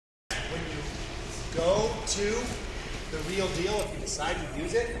go to the real deal, if you decide to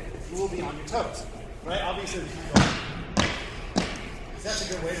use it, you will be on your toes, right? Obviously, that's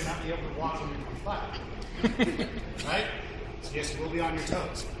a good way to not be able to walk when you're 25, right? So yes, you will be on your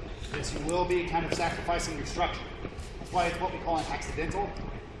toes. Yes, you will be kind of sacrificing your structure. That's why it's what we call an accidental,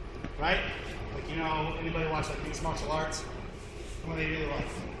 right? Like, you know, anybody watch like mixed martial arts? When they do like,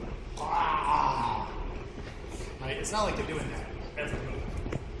 ah, right? It's not like they're doing that every move.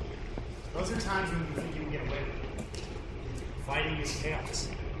 Those are times when you think you can get away with it. Fighting is chaos.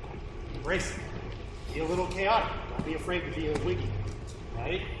 Embrace it. Be a little chaotic. Don't be afraid to be a wiggy,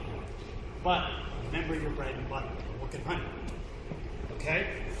 right? But remember your bread and butter. Work at honey. Okay?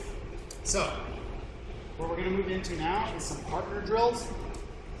 So, what we're going to move into now is some partner drills.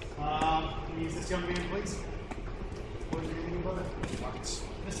 Can you use this young man, please? What is your name, brother? Pockets.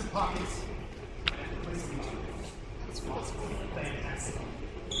 Mr. Pockets. Please meet you. That's possible. Fantastic.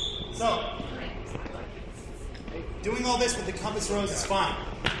 So, doing all this with the compass rose is fine.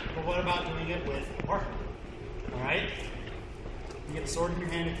 But what about doing it with a partner? Alright? You get the sword in your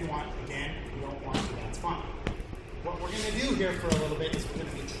hand if you want. Again, if you don't want to, that's fine. What we're going to do here for a little bit is we're going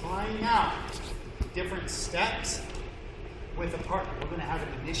to be trying out different steps with a partner. We're going to have an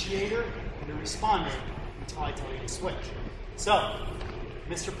initiator and a responder until I tell you to switch. So,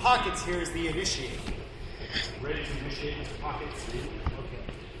 Mr. Pockets here is the initiator. Ready to initiate, Mr. Pockets? Okay.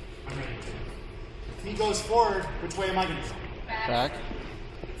 I'm ready to. If he goes forward, which way am I going to go? Back.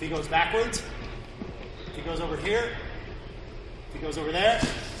 If he goes backwards, if he goes over here, if he goes over there,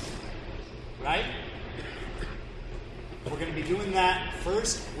 right? We're going to be doing that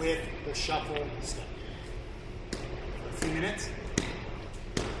first with the shuffle step. For a few minutes,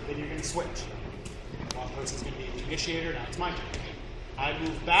 then you're going to switch. One person's going to be the initiator, now it's my turn. I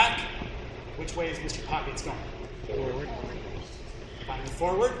move back. Which way is Mr. Pockets going? Forward. If I move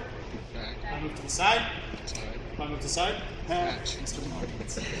forward, Back. if I move to the side, Side. if I move to the side, Back. Mr.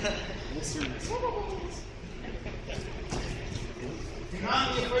 Pockets. Mr. Do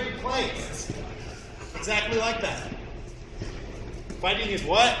not be afraid to play. Exactly like that. Fighting is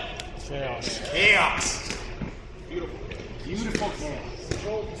what? Chaos. Chaos. Beautiful. Beautiful chaos.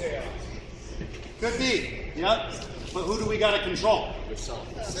 Controlled chaos. Could be. Yep. But who do we got to control? Yourself.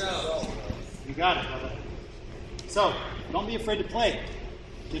 You got it, brother. So, don't be afraid to play.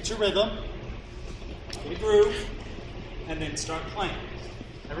 Get your rhythm, get a groove, and then start playing.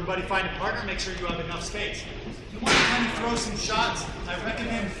 Everybody find a partner, make sure you have enough space. If you want to kind of throw some shots, I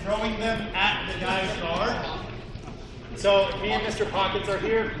recommend throwing them at the guy's guard. So, if me and Mr. Pockets are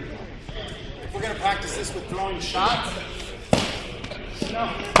here, we're going to practice this with throwing shots. No,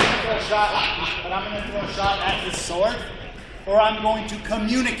 I'm going to throw a shot, but I'm going to throw a shot at his sword, or I'm going to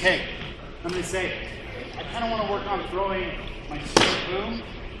communicate. I'm going to say, I kind of want to work on throwing my sword boom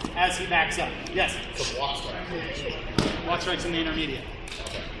as he backs up. Yes? So block strike. Block strike's in the intermediate.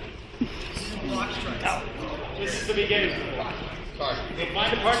 Block strike. No. This is the beginning. Sorry. Okay,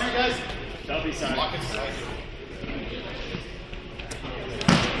 find a partner, guys. Don't be sorry. Block strike.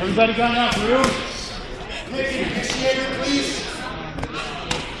 Everybody got enough room? Pick an initiator, please.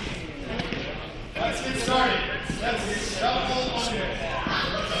 Let's get started. Let's shuffle only.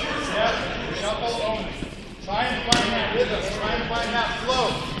 Yep, shuffle only. Try and find that rhythm. Try and find that flow.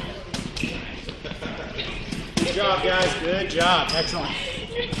 Good job, guys. Good job. Excellent.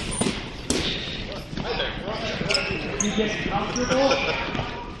 You get comfortable?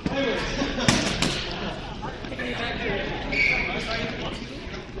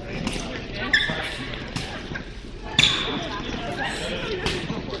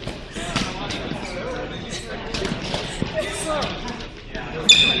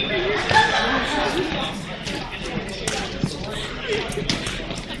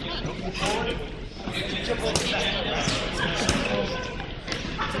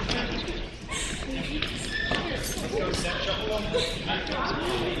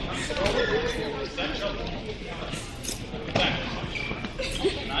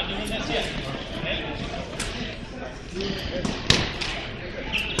 Not doing this yet. Okay.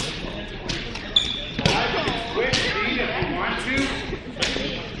 Quick speed if you want to.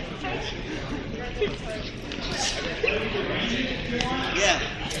 Yeah.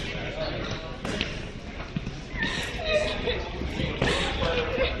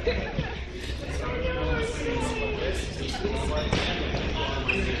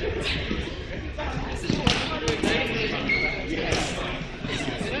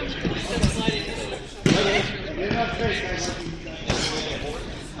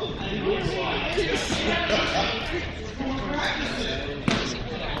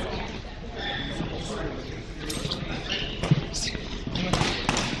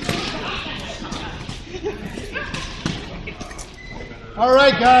 All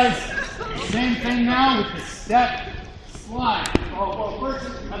right, guys. Same thing now with the step slide. Oh, well, first,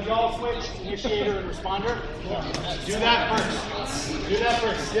 have y'all switch initiator and responder? Do that first. Do that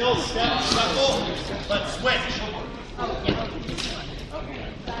first. Still step, shuffle, but switch.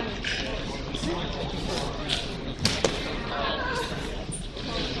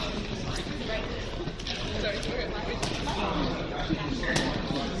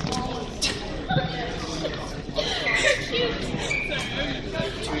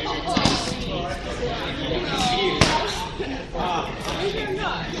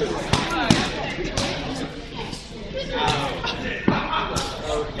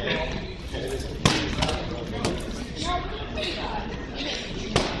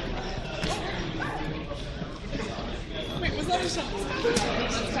 Wait, was that a shot?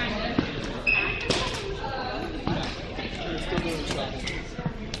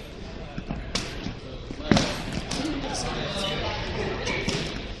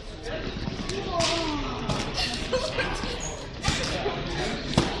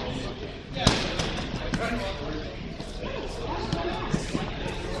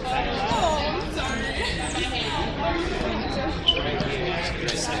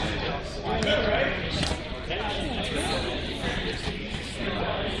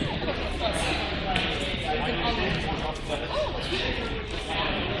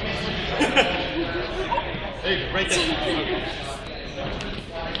 There you go, right there.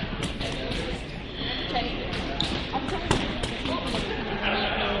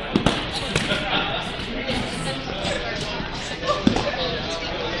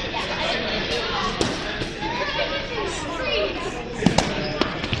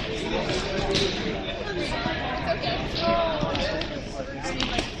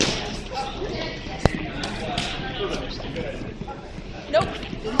 Nope.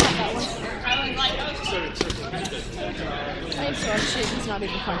 Didn't have that one. Thanks, so shit, it's not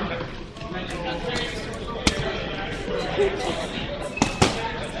even funny.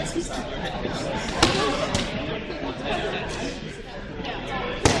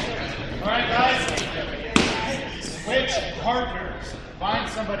 Alright, guys. Switch partners. Find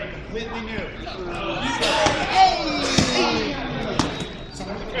somebody completely new.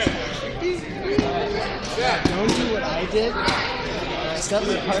 Don't do what I did. I stepped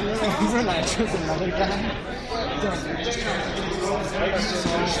my partner over and I took another guy.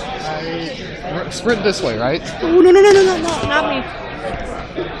 Sprint this way, right? Oh, no, not me.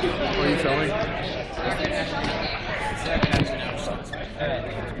 Are you filming?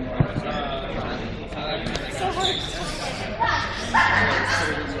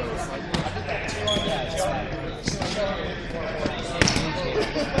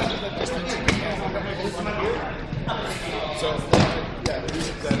 So, yeah, the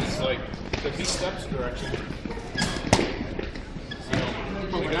reason that is like, if he steps direction,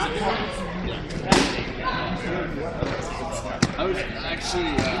 I was actually,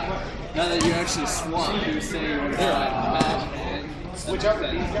 now that you actually swapped, you were saying you want to try Matt and Switch up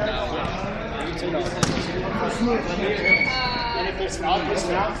with these guys. And if it's obvious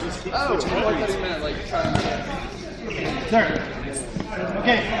now, just keep Oh, switching I over. thought you meant like trying to. Sir.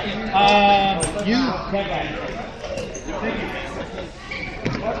 Okay. You, that guy.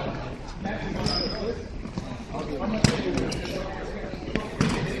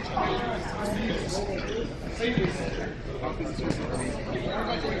 Thank you.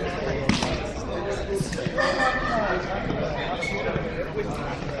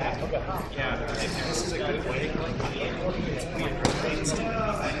 yeah, this is a good way. It's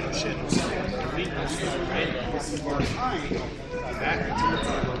emotions, right? This is more time back into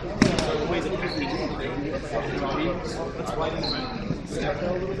the way that people do it. Let's widen the step a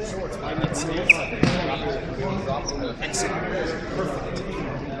little bit. Let's widen that stance. Excellent. Perfect.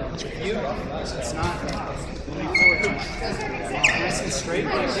 You, it's not moving forward too much. Nice and straight.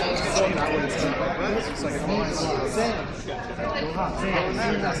 It's like a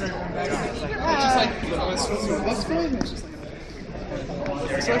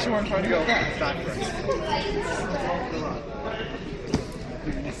Especially when I'm trying to go backwards.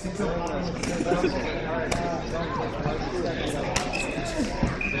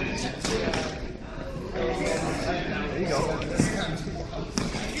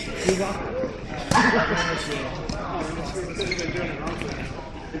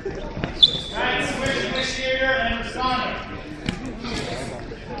 Right, switch initiator and responder.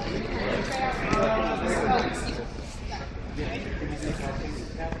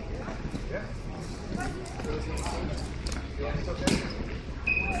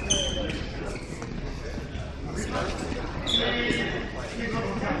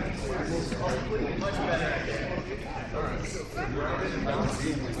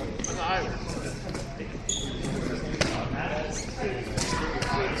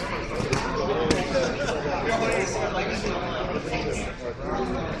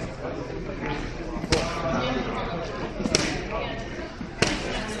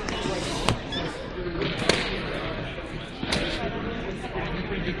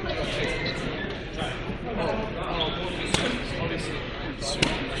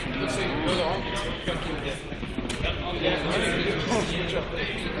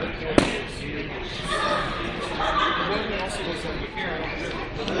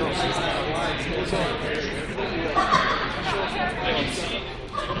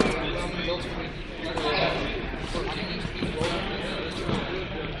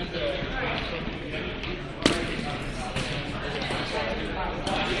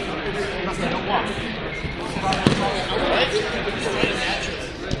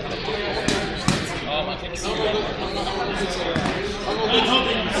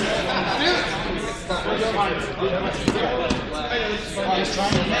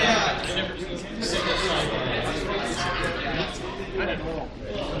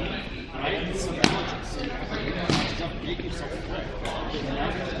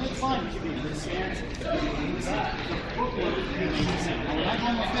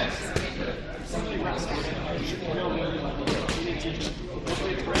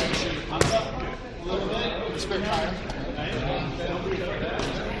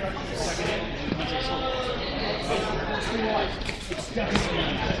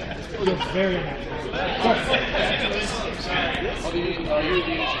 Very unnatural.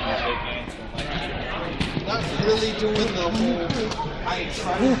 Not really doing the whole. I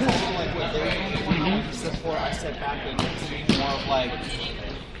try to follow like what they're doing. Before I step back and it's more of like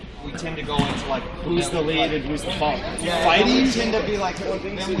we tend to go into like Who's the lead and who's the fault? yeah, Fighting? We tend to be like then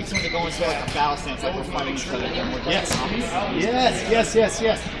we tend to go into like a battle stance like we're fighting each other. And we're just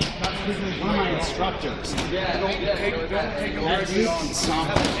Yes. One of my instructors. That dude can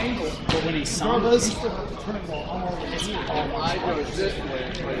samba. But when he sambas,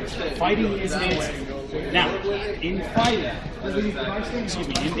 fighting is dancing. Now, in fighting,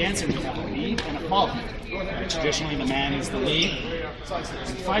 in dancing, we have a lead and a follow. Traditionally, the man is the lead.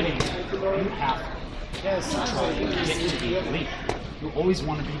 In fighting, you have to try to get to be the lead. You always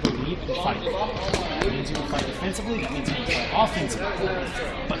want to be the lead and fight. That means you can fight defensively, that means you can fight offensively.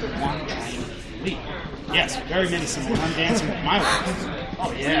 But you want to try and lead. Yes, very menacing when I'm dancing with my wife.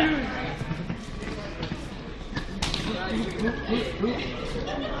 Oh, yeah.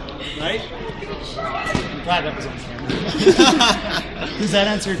 Right? I'm glad that was on camera. Does that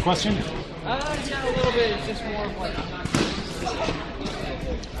answer your question? Yeah, a little bit. It's just more of like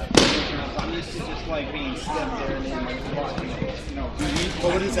I'm used to just like being stepped there and then like walking, you know.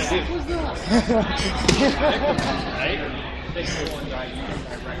 Well, what does that do? Right?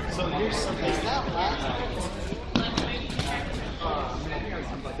 So here's something. Is that last?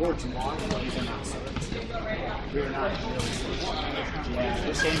 Unfortunately, these are not servants. We're not really. Yeah,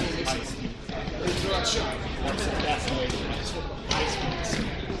 the same as ice. That's the way to do it.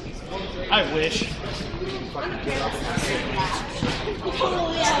 I wish.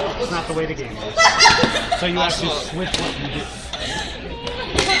 It's not the way the game is. So you actually switch what you do.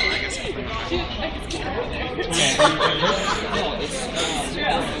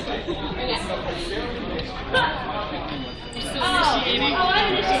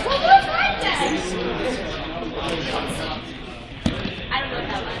 I don't know what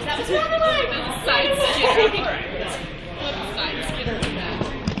that was. That was one of mine. Side skitter. Side skitter.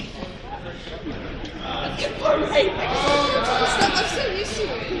 I'm so used to it.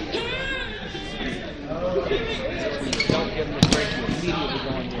 Don't give them a break. You immediately go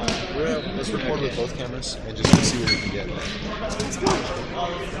on live. Let's record with both cameras and just see what we can get.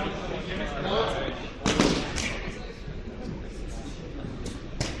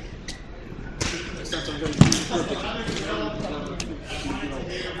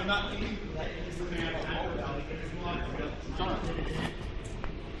 I'm not